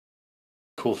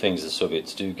cool things the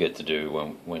Soviets do get to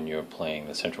do when you're playing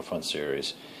the Central Front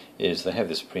series is they have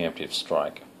this preemptive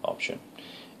strike option.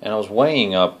 And I was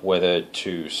weighing up whether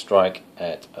to strike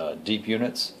at deep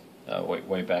units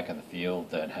way back in the field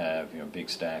that have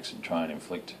big stacks and try and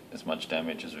inflict as much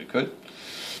damage as we could,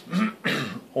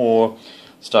 or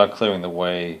start clearing the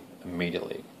way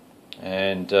immediately.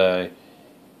 And I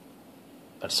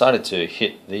decided to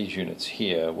hit these units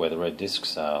here where the red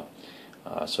discs are,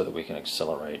 so that we can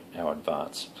accelerate our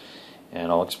advance.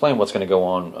 And I'll explain what's going to go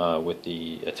on with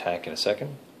the attack in a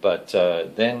second. But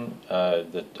then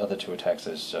the other two attacks,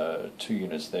 there's two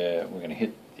units there. We're going to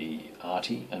hit the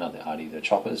arty, the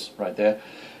choppers right there.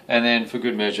 And then for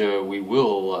good measure, we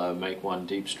will make one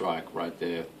deep strike right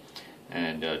there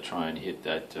and try and hit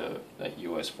that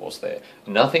US force there.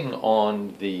 Nothing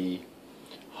on the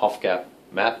Hofgap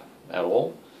map at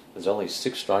all. There's only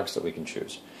 6 strikes that we can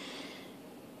choose.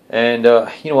 And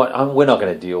you know what, we're not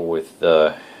going to deal with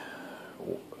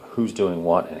who's doing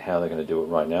what and how they're going to do it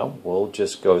right now. We'll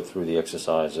just go through the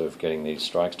exercise of getting these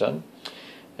strikes done,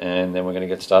 and then we're going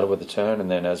to get started with the turn.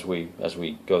 And then as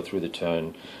we go through the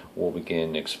turn, we'll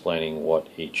begin explaining what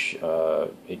each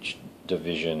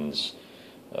division's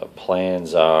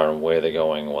plans are and where they're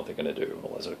going and what they're going to do,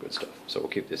 all that sort of good stuff. So we'll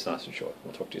keep this nice and short.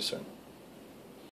 We'll talk to you soon.